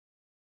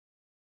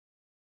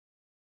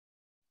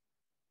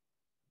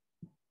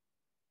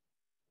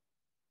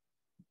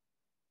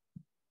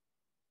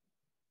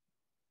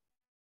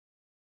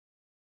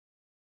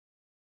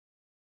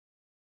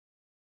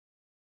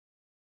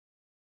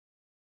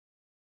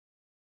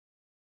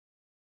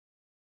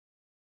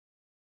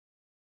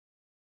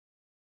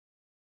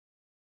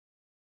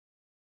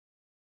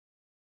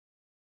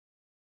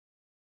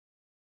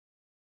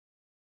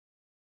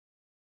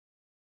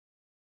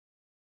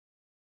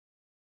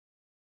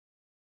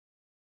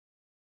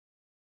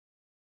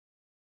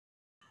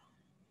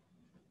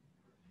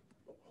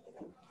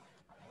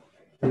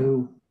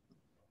Do.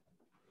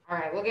 All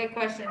right, we'll get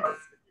questions.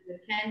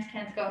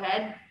 Kent, go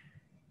ahead.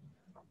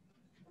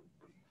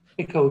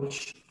 Hey,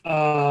 Coach.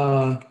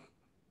 I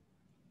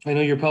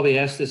know you're probably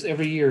asked this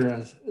every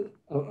year,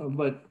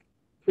 but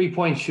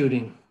 3-point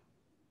shooting.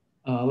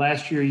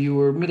 Last year, you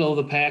were middle of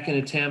the pack in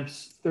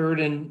attempts, third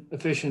in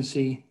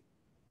efficiency,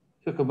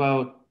 took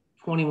about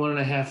 21 and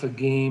a half a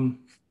game.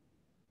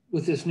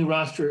 With this new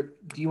roster,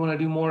 do you want to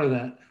do more of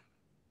that?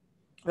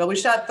 Well, we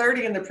shot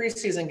 30 in the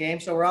preseason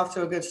game, so we're off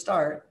to a good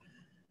start.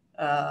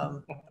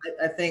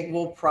 I think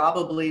we'll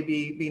probably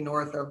be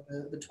north of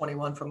the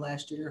 21 from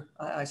last year,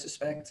 I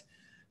suspect.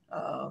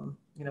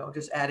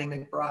 Just adding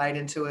McBride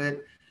into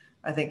it.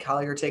 I think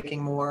Collier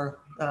taking more.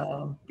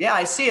 Yeah,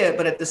 I see it,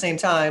 but at the same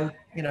time,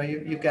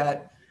 you've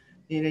got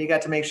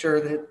to make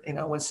sure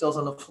that, when Sill's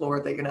on the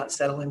floor, that you're not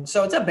settling.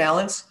 So it's a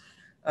balance.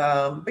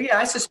 But yeah,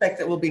 I suspect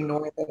that we'll be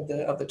north of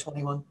the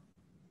 21.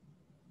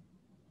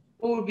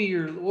 What would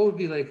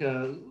be like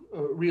a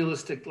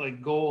realistic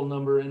like goal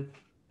number?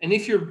 And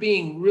if you're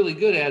being really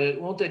good at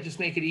it, won't that just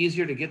make it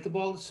easier to get the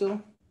ball to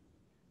Sill?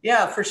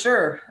 Yeah, for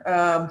sure.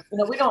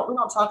 We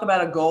don't talk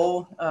about a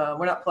goal.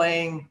 We're not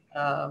playing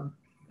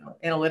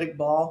analytic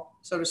ball,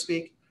 so to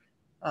speak.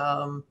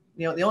 The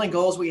only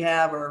goals we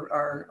have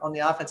are on the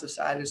offensive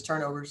side is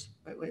turnovers.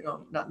 We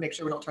not make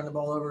sure we don't turn the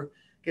ball over,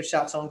 get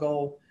shots on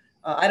goal.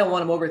 I don't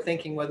want them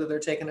overthinking whether they're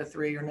taking a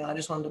three or not. I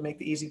just want them to make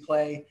the easy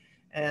play.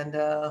 And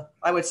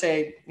I would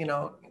say,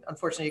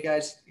 unfortunately, you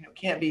guys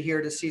can't be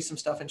here to see some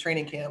stuff in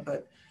training camp,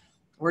 but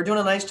we're doing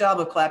a nice job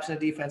of collapsing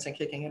the defense and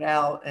kicking it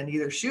out and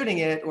either shooting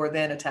it or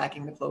then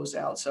attacking the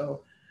closeout.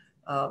 So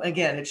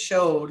again, it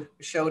showed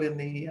in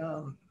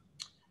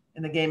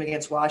the game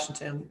against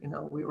Washington,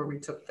 where we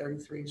took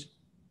 33s.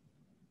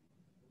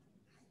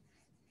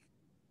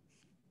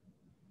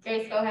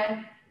 Jace, go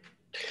ahead.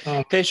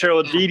 Hey,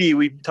 Cheryl, Dee,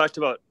 we talked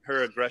about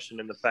her aggression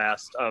in the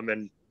past.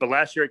 But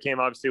last year it came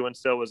obviously when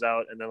Sill was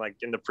out, and then like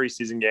in the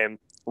preseason game,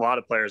 a lot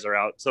of players are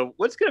out. So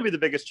what's going to be the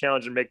biggest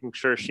challenge in making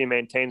sure she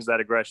maintains that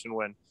aggression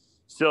when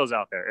Sill's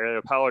out there,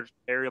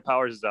 Ariel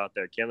Powers is out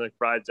there, Caitlin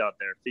McBride's out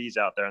there, Fee's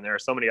out there, and there are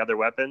so many other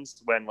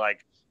weapons when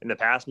like in the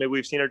past maybe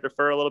we've seen her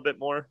defer a little bit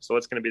more. So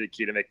what's going to be the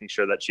key to making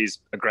sure that she's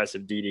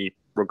aggressive Dee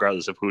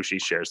regardless of who she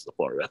shares the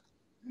floor with?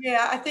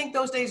 Yeah, I think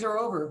those days are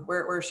over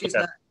where she's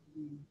not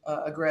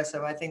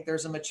aggressive. I think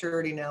there's a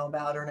maturity now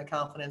about her and a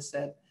confidence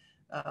that,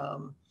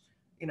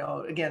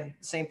 again,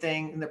 same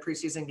thing in the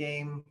preseason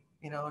game.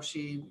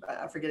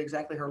 I forget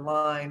exactly her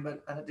line,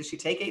 but did she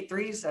take 8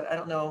 threes? I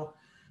don't know.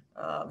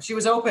 She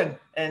was open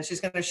and she's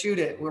going to shoot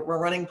it. We're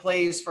running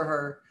plays for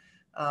her.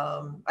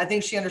 I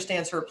think she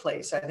understands her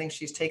place. I think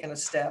she's taken a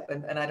step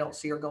and I don't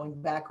see her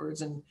going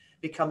backwards and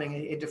becoming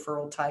a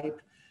deferral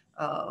type.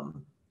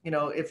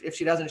 If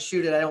she doesn't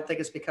shoot it, I don't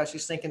think it's because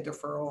she's thinking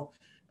deferral.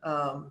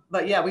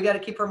 But yeah, we got to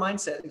keep her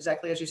mindset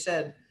exactly as you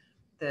said,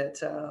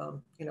 that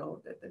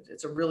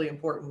it's a really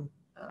important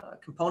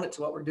component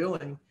to what we're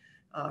doing.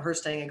 Her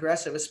staying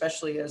aggressive,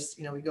 especially as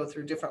we go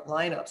through different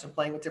lineups and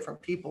playing with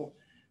different people.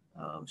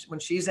 When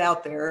she's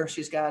out there,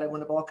 she's got it. When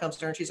the ball comes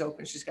to her and she's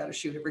open, she's got to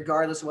shoot it,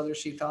 regardless of whether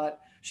she thought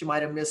she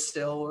might have missed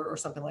Sill or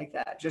something like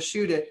that. Just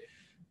shoot it,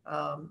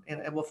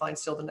 and we'll find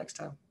Sill the next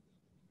time.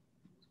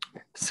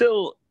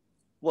 Sill,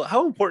 well,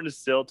 how important is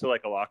Sill to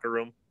like a locker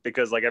room?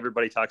 Because like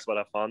everybody talks about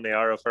how fond they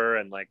are of her,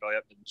 and like, oh, yeah,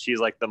 she's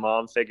like the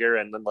mom figure,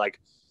 and then like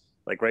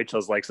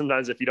Rachel's like,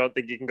 sometimes if you don't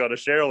think you can go to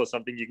Cheryl with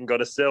something, you can go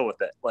to Sill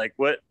with it. Like,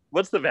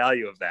 what's the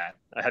value of that?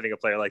 Having a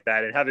player like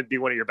that and have it be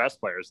one of your best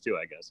players too,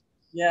 I guess.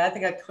 Yeah, I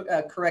think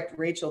I correct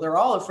Rachel. They're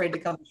all afraid to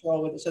come to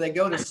Cheryl with it, so they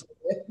go to Sill.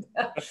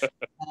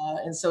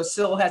 And so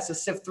Sill has to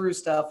sift through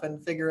stuff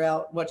and figure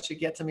out what should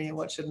get to me and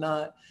what should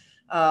not.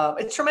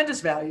 It's tremendous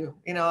value.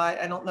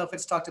 I don't know if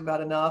it's talked about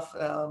enough.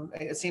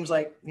 It seems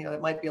like,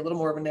 it might be a little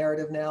more of a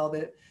narrative now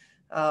that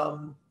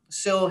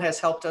Sill has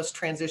helped us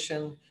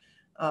transition,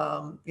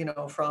 from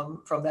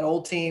that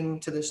old team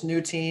to this new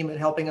team and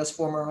helping us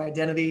form our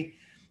identity.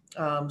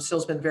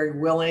 Sill's been very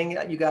willing.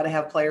 You got to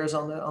have players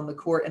on the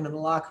court and in the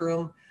locker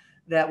room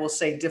that will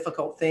say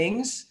difficult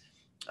things,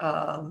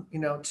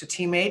 to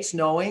teammates,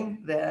 knowing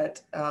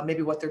that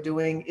maybe what they're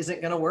doing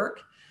isn't going to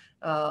work.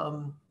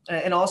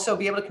 And also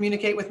be able to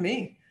communicate with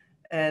me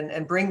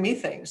and bring me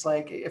things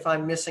like if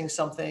I'm missing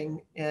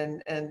something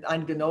and I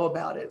need to know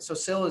about it. So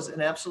Sill is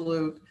an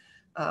absolute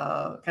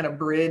kind of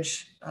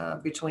bridge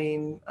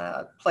between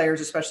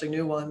players, especially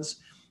new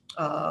ones,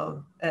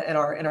 and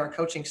our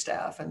coaching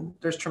staff. And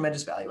there's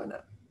tremendous value in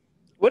that.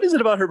 What is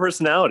it about her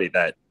personality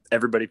that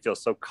everybody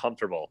feels so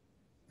comfortable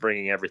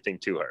bringing everything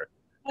to her?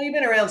 Well, you've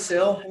been around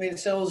Sill. I mean,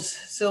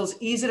 Sill's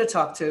easy to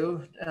talk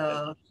to.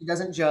 She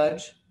doesn't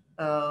judge.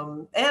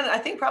 And I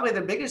think probably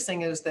the biggest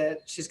thing is that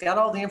she's got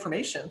all the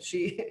information.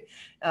 She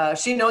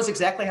knows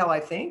exactly how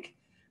I think.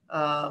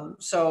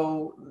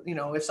 So,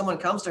 if someone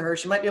comes to her,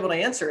 she might be able to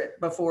answer it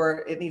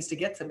before it needs to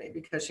get to me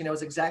because she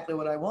knows exactly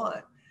what I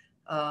want.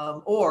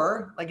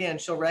 Or again,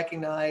 she'll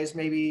recognize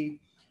maybe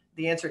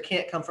the answer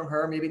can't come from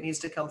her. Maybe it needs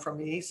to come from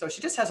me. So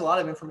she just has a lot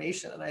of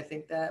information. And I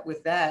think that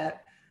with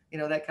that,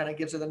 that kind of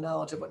gives her the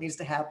knowledge of what needs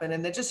to happen.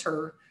 And then just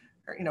her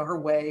her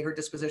way, her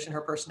disposition,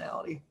 her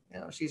personality.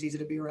 She's easy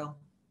to be around,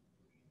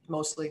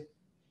 mostly.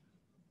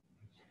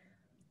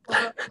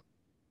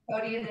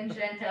 Cody and then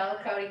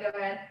Chantel. Cody, go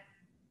ahead.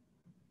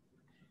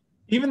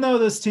 Even though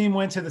this team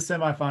went to the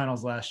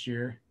semifinals last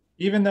year,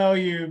 even though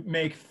you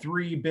make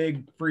 3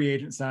 big free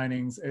agent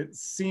signings, it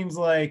seems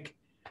like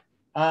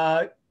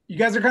you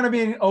guys are kind of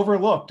being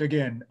overlooked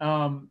again.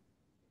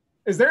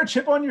 Is there a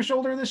chip on your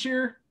shoulder this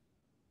year?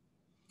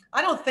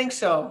 I don't think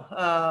so.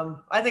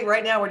 I think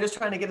right now we're just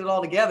trying to get it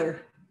all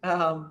together.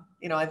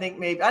 I think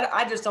maybe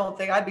I just don't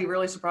think I'd be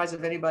really surprised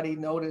if anybody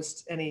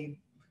noticed any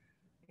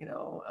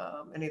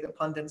of the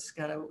pundits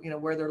kind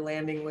of, where they're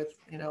landing with,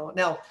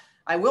 now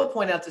I will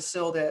point out to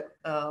Sil that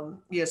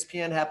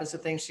ESPN happens to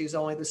think she's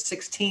only the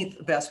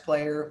 16th best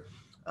player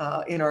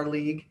in our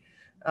league.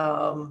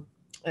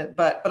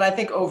 But I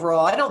think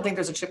overall, I don't think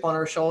there's a chip on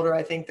her shoulder.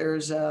 I think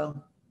there's,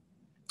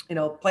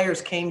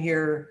 players came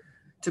here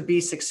to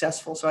be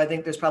successful. So I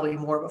think there's probably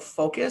more of a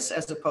focus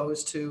as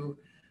opposed to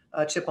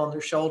a chip on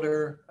their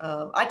shoulder.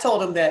 I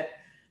told them that,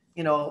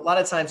 a lot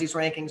of times these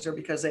rankings are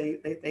because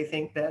they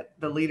think that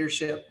the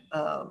leadership,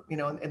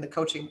 in the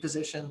coaching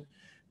position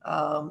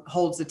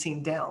holds the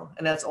team down.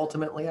 And that's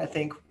ultimately, I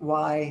think,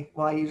 why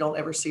you don't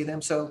ever see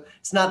them. So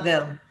it's not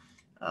them.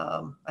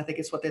 I think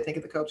it's what they think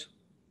of the coach.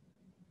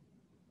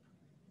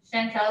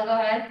 Chantel, go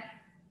ahead.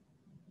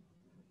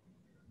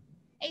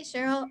 Hey,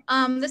 Cheryl.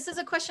 This is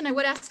a question I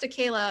would ask to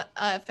Kayla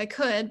if I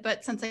could,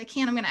 but since I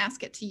can't, I'm going to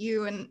ask it to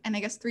you. And I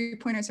guess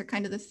 3-pointers are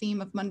kind of the theme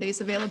of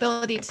Monday's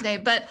availability today.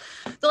 But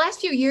the last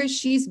few years,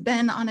 she's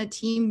been on a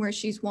team where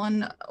she's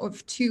one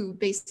of 2,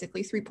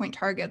 basically 3-point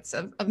targets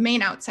of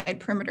main outside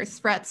perimeter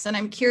threats. And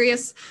I'm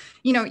curious,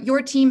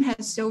 your team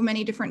has so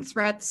many different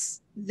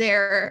threats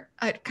there.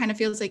 It kind of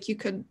feels like you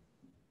could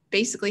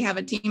basically have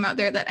a team out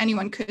there that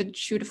anyone could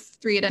shoot a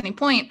 3 at any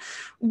point.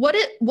 What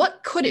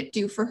could it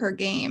do for her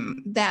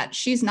game that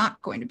she's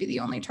not going to be the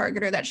only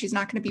target, or that she's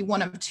not going to be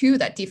one of 2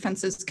 that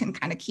defenses can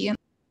kind of key in?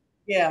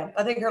 Yeah,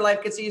 I think her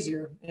life gets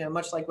easier,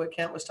 much like what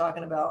Kent was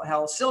talking about,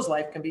 how Sil's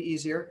life can be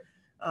easier.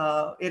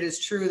 It is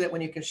true that when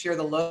you can share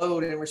the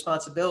load and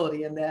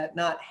responsibility, and that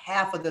not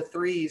half of the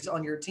 3s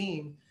on your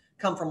team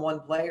come from one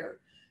player.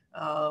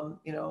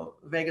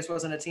 Vegas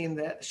wasn't a team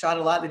that shot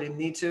a lot. They didn't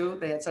need to.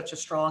 They had such a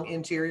strong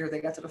interior.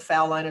 They got to the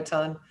foul line a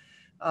ton.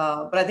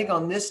 But I think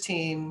on this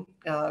team,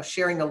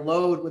 sharing the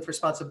load with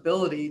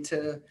responsibility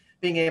to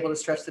being able to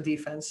stretch the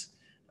defense.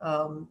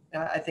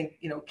 I think,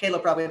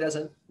 Kayla probably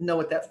doesn't know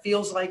what that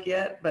feels like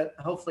yet, but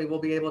hopefully we'll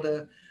be able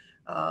to,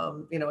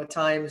 at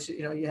times,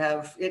 you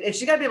have, and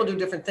she got to be able to do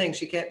different things.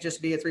 She can't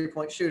just be a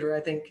 3-point shooter. I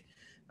think,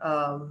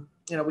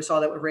 we saw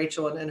that with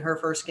Rachel in her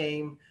first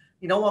game.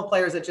 You don't want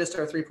players that just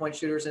are 3-point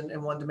shooters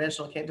and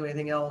one-dimensional, can't do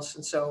anything else.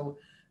 And so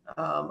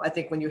I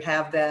think when you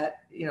have that,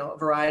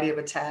 variety of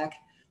attack,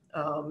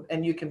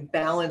 and you can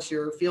balance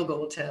your field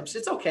goal attempts,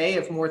 it's okay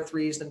if more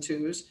 3s than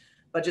 2s,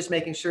 but just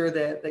making sure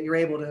that you're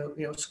able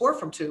to, score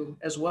from 2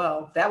 as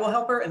well. That will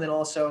help her. And then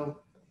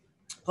also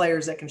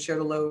players that can share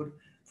the load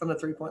from the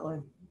 3-point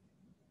line.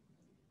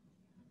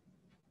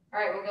 All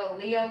right, we'll go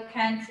Leo,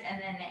 Kent,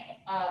 and then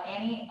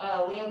Annie.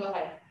 Leo, go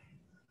ahead.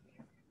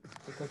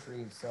 Coach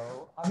Reeve,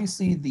 so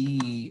obviously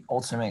the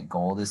ultimate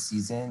goal this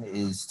season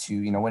is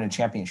to, win a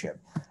championship.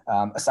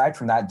 Aside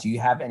from that, do you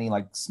have any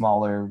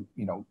smaller,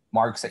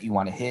 marks that you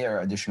want to hit, or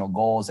additional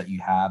goals that you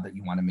have that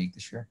you want to make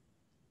this year?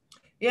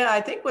 Yeah,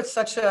 I think with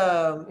such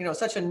a,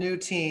 such a new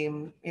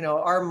team,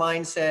 our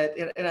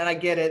mindset, and I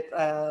get it,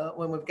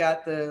 when we've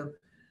got the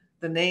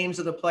names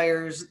of the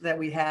players that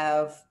we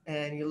have,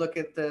 and you look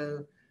at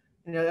the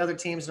other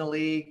teams in the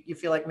league, you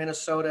feel like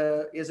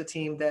Minnesota is a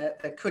team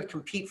that could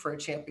compete for a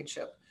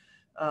championship.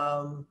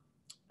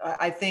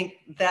 I think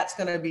that's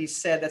going to be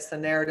said. That's the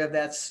narrative.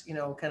 That's,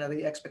 kind of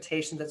the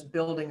expectation that's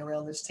building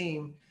around this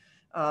team.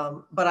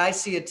 But I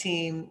see a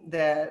team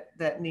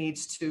that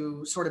needs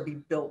to sort of be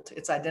built.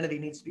 Its identity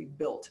needs to be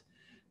built.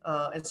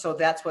 And so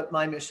that's what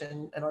my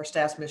mission and our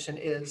staff's mission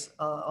is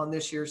on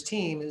this year's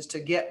team, is to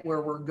get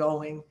where we're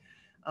going.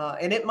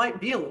 And it might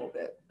be a little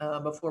bit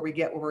before we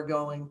get where we're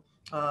going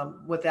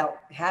without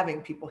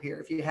having people here.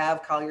 If you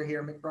have Collier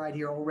here, McBride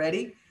here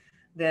already,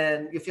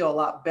 then you feel a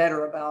lot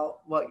better about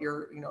what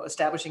you're,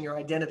 establishing your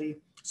identity.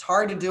 It's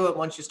hard to do it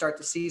once you start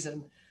the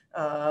season.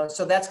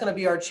 So that's going to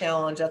be our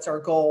challenge. That's our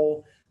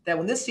goal, that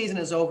when this season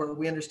is over,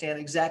 we understand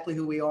exactly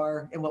who we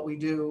are and what we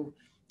do.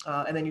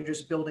 And then you're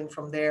just building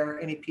from there,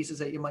 any pieces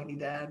that you might need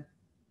to add.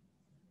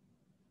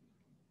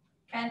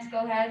 Kent,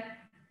 go ahead.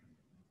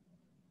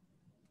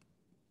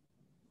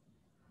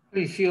 How do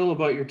you feel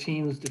about your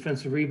team's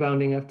defensive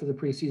rebounding after the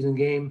preseason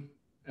game?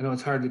 I know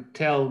it's hard to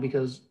tell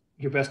because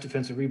your best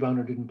defensive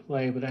rebounder didn't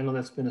play, but I know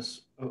that's been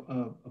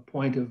a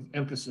point of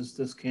emphasis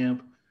this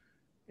camp.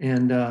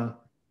 And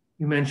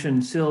you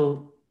mentioned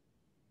Sil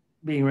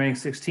being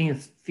ranked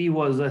 16th. Fee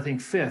was, I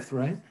think, 5th,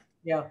 right?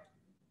 Yeah.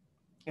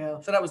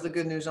 Yeah. So that was the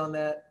good news on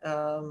that.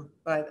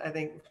 But I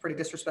think it's pretty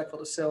disrespectful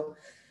to Sil.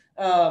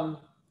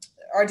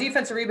 Our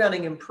defensive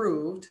rebounding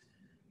improved.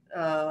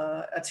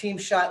 A team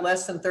shot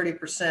less than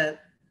 30%,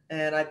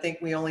 And I think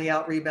we only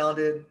out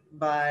rebounded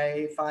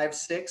by 5,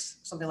 6,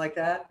 something like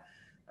that.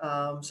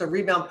 So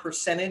rebound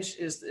percentage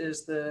is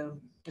the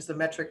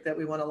metric that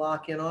we want to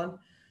lock in on,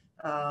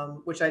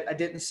 which I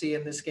didn't see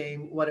in this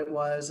game what it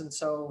was. And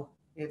so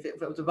if it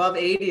was above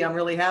 80, I'm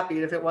really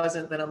happy. If it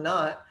wasn't, then I'm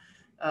not.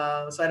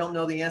 So I don't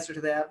know the answer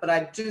to that, but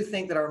I do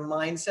think that our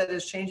mindset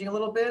is changing a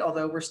little bit,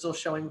 although we're still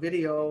showing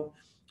video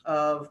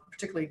of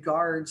particularly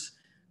guards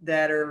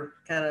that are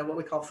kind of what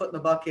we call foot in the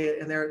bucket,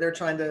 and they're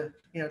trying to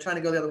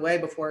go the other way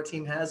before our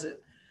team has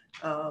it.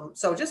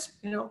 So just,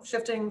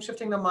 shifting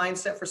the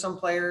mindset for some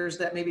players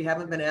that maybe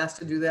haven't been asked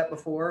to do that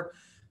before.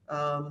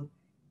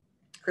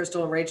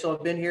 Crystal and Rachel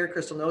have been here.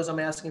 Crystal knows I'm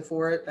asking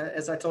for it.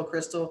 As I told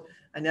Crystal,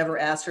 I never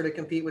asked her to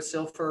compete with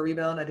Sil for a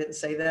rebound. I didn't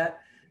say that.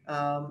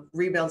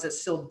 Rebounds that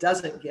Sil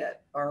doesn't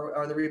get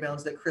are the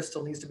rebounds that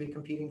Crystal needs to be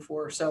competing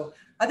for. So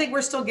I think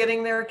we're still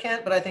getting there,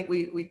 Kent, but I think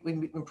we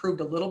improved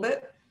a little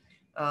bit.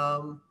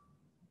 And,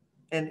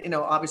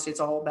 obviously it's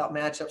all about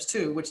matchups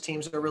too, which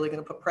teams are really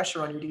going to put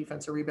pressure on your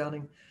defensive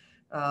rebounding.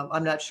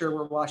 I'm not sure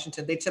where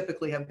Washington, they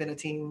typically have been a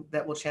team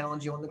that will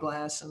challenge you on the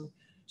glass. And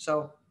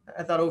so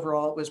I thought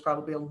overall it was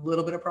probably a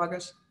little bit of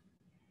progress.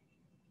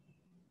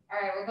 All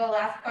right, we'll go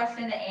last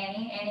question to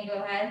Annie. Annie, go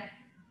ahead.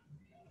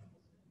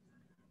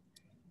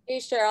 Hey,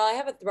 Cheryl, I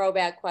have a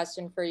throwback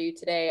question for you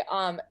today.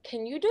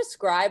 Can you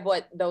describe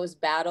what those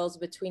battles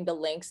between the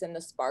Lynx and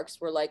the Sparks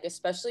were like,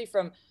 especially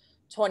from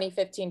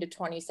 2015 to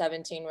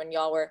 2017 when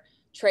y'all were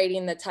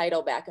trading the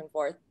title back and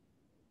forth?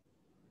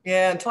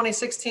 Yeah, in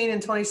 2016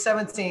 and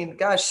 2017,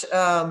 gosh,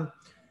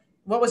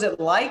 what was it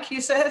like, you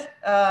said?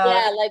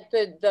 Yeah, like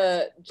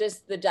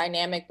just the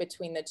dynamic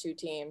between the two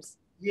teams.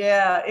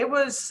 Yeah, it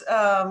was,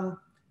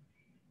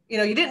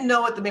 you didn't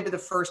know it maybe the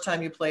first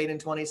time you played in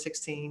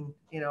 2016,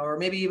 or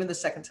maybe even the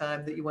second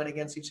time that you went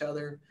against each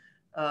other.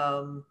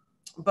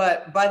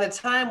 But by the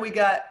time we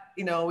got,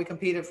 we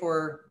competed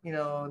for,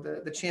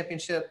 the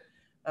championship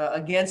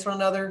against one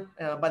another,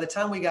 by the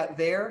time we got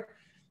there,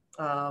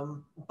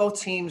 both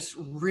teams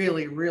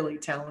really, really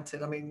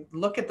talented. I mean,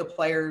 look at the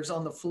players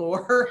on the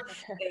floor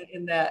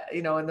in that,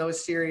 in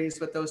those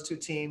series with those two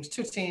teams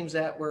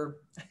that were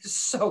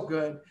so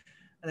good.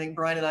 I think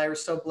Brian and I were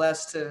so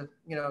blessed to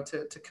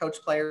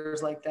coach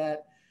players like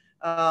that.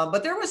 But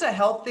there was a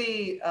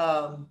healthy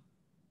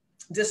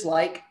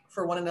dislike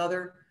for one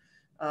another,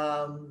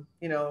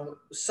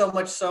 so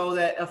much so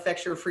that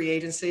affects your free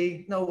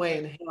agency. No way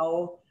in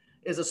hell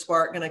is a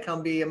Spark going to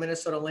come be a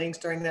Minnesota Lynx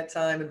during that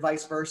time and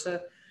vice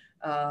versa.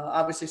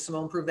 Obviously,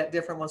 Simone proved that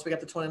different once we got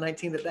to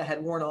 2019 that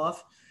had worn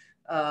off.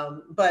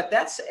 But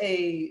that's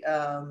the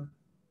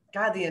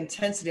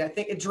intensity, I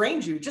think it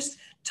drains you. Just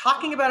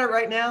talking about it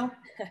right now,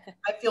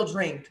 I feel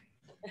drained.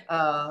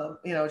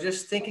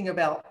 Just thinking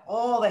about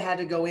all they had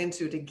to go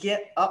into to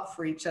get up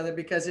for each other,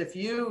 because if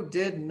you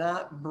did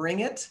not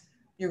bring it,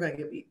 you're going to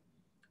get beat.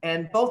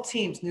 And both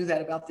teams knew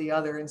that about the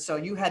other. And so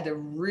you had to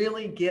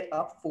really get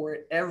up for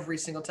it every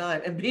single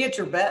time and be at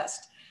your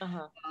best.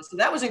 So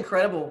that was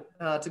incredible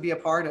to be a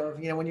part of.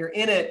 When you're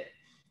in it,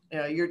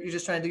 you're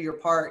just trying to do your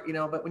part,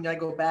 but when I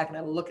go back and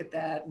I look at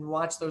that and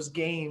watch those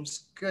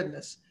games,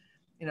 goodness,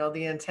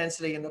 the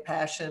intensity and the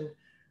passion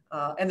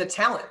and the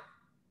talent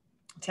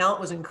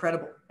was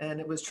incredible. And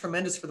it was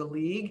tremendous for the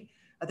league.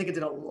 I think it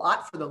did a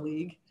lot for the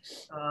league,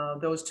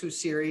 those two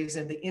series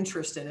and the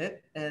interest in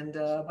it. And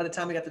by the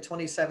time we got to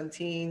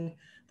 2017,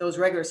 those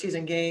regular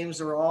season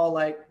games were all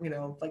like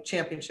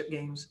championship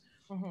games.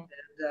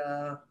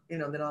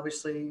 And, then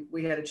obviously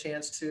we had a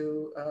chance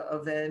to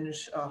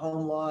avenge a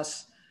home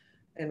loss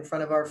in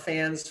front of our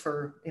fans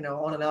for,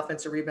 on an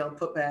offensive rebound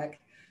putback.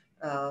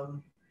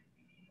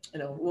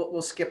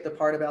 We'll skip the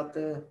part about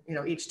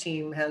each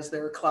team has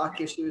their clock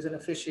issues and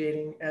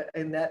officiating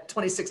in that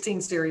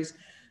 2016 series.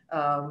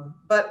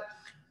 But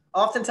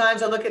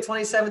oftentimes I look at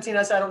 2017,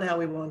 I say, I don't know how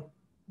we won.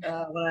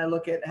 When I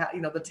look at how,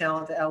 the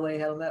talent that LA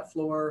had on that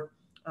floor,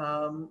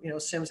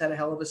 Sims had a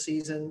hell of a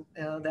season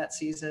that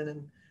season.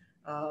 And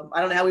I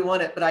don't know how we won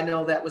it, but I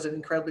know that was an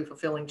incredibly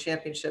fulfilling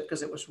championship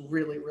because it was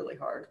really, really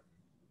hard.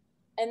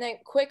 And then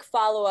quick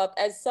follow-up,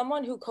 as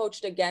someone who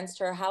coached against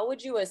her, how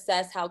would you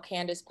assess how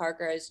Candace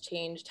Parker has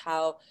changed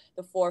how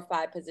the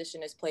 4-5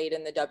 position is played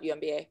in the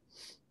WNBA?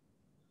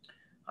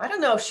 I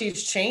don't know if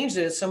she's changed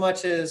it so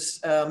much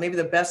as maybe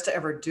the best to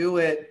ever do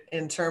it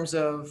in terms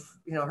of,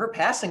 her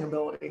passing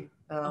ability.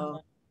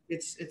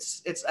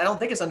 It's I don't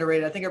think it's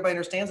underrated. I think everybody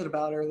understands it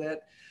about her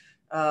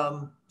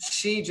that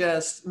she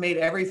just made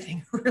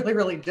everything really,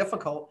 really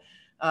difficult.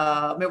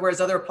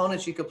 Whereas other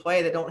opponents you could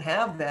play that don't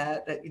have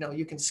that,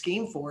 you can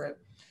scheme for it.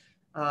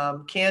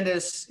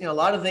 Candace, a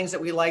lot of things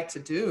that we like to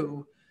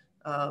do,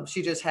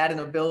 she just had an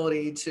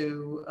ability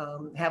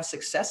to have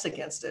success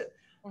against it.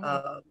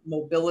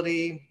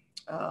 Mobility,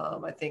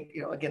 I think,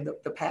 again,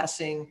 the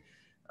passing,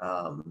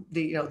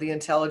 the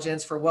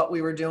intelligence for what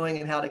we were doing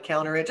and how to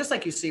counter it, just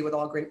like you see with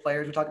all great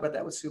players. We talked about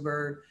that with Sue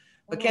Bird,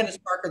 but Candace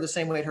Parker the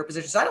same way in her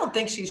position. So I don't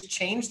think she's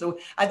changed.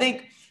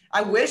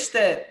 I wish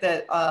that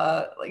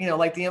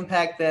like the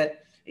impact that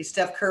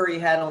Steph Curry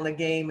had on the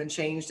game and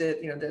changed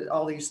it, to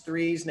all these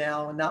threes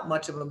now and not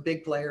much of a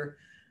big player.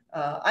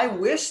 I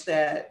wish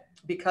that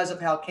because of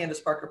how Candace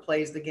Parker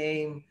plays the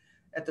game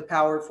at the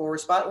power forward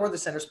spot or the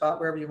center spot,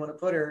 wherever you want to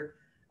put her,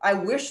 I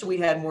wish we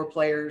had more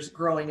players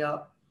growing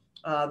up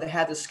that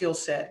had the skill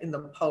set in the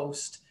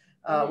post.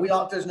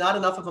 There's not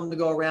enough of them to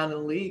go around in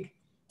the league.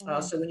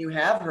 So when you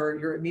have her,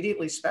 you're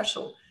immediately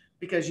special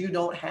because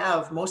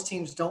most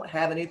teams don't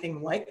have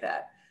anything like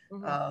that.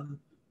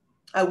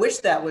 I wish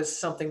that was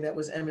something that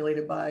was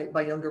emulated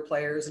by younger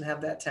players and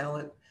have that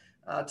talent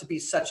to be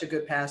such a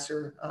good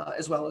passer,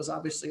 as well as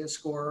obviously a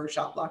scorer,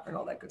 shot blocker, and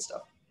all that good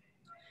stuff.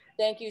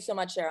 Thank you so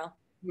much, Cheryl.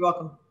 You're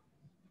welcome.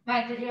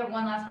 Mike, did you have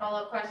one last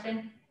follow-up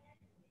question?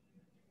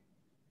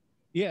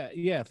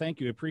 Yeah. Thank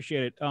you.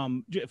 Appreciate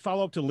it.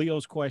 Follow up to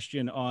Leo's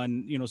question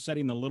on,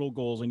 setting the little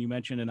goals. And you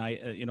mentioned,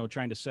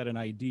 trying to set an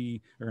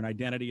ID or an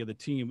identity of the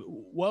team.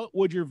 What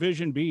would your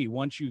vision be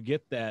once you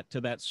get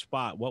to that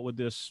spot? What would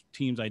this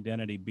team's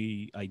identity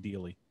be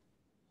ideally?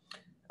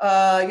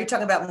 You're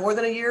talking about more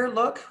than a year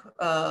look,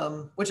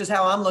 which is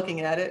how I'm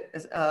looking at it,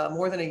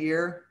 more than a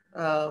year.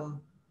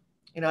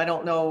 I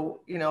don't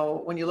know,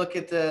 when you look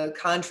at the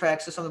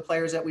contracts of some of the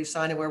players that we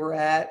signed and where we're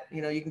at,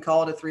 you can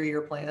call it a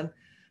 3-year plan.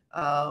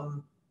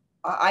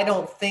 I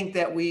don't think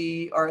that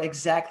we are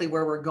exactly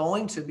where we're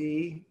going to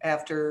be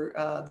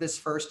after this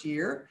first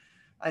year.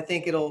 I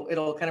think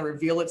it'll kind of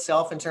reveal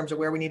itself in terms of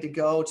where we need to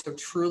go to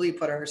truly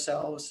put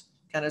ourselves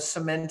kind of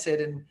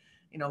cemented, and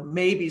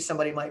maybe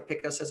somebody might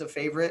pick us as a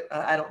favorite.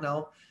 I don't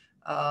know.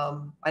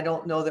 I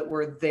don't know that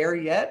we're there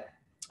yet,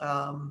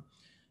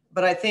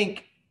 but I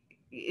think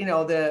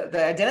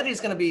the identity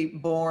is going to be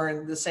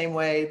born the same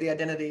way the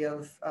identity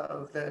of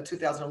the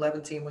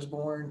 2011 team was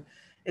born.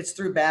 It's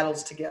through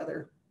battles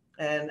together.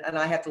 And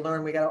I have to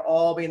learn, we got to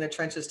all be in the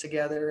trenches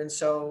together. And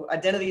so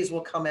identities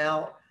will come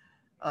out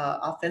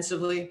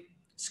offensively,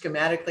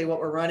 schematically, what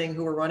we're running,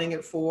 who we're running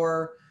it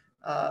for.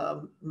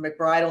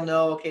 McBride will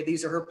know, okay,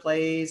 these are her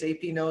plays.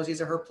 AP knows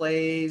these are her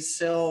plays,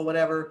 Sill,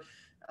 whatever.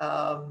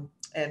 And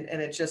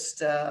it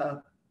just,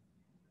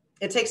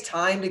 it takes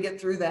time to get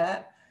through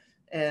that.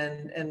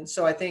 And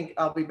so I think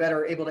I'll be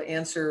better able to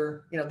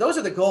answer, those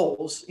are the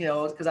goals,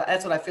 because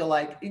that's what I feel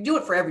like. You do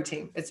it for every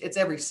team. It's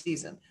every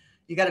season.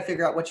 You got to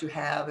figure out what you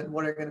have and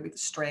what are going to be the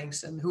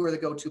strengths and who are the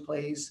go-to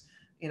plays,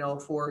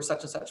 for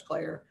such and such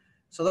player.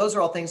 So those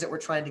are all things that we're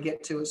trying to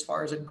get to as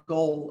far as a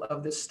goal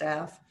of this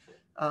staff.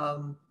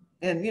 And,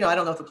 I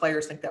don't know if the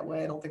players think that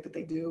way. I don't think that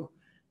they do.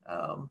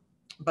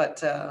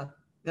 But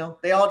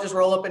they all just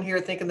roll up in here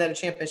thinking that a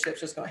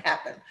championship's just going to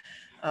happen.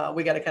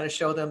 We got to kind of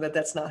show them that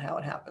that's not how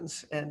it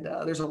happens. And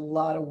there's a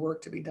lot of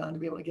work to be done to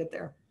be able to get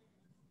there.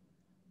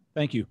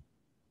 Thank you.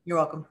 You're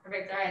welcome.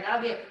 Perfect. All right.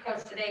 That'll be it for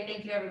Coach today.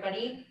 Thank you,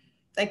 everybody.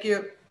 Thank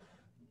you.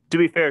 To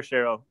be fair,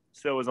 Cheryl,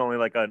 Sil was only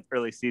like an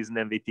early season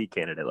MVP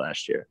candidate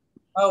last year.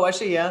 Oh, was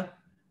she? Yeah.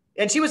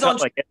 And she was on.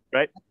 Like it,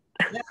 right?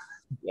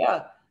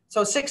 Yeah.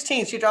 So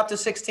 16th, she dropped to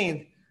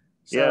 16th.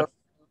 So yeah.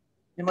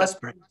 It must,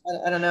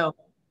 I don't know.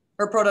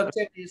 Her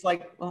productivity is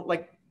like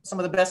some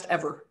of the best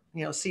ever,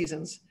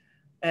 seasons.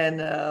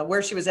 And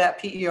where she was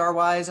at PER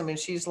wise, I mean,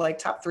 she's like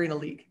top 3 in the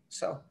league.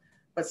 So,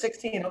 but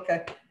 16,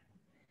 okay.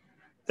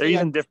 They're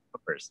using different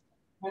numbers.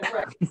 That's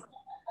right.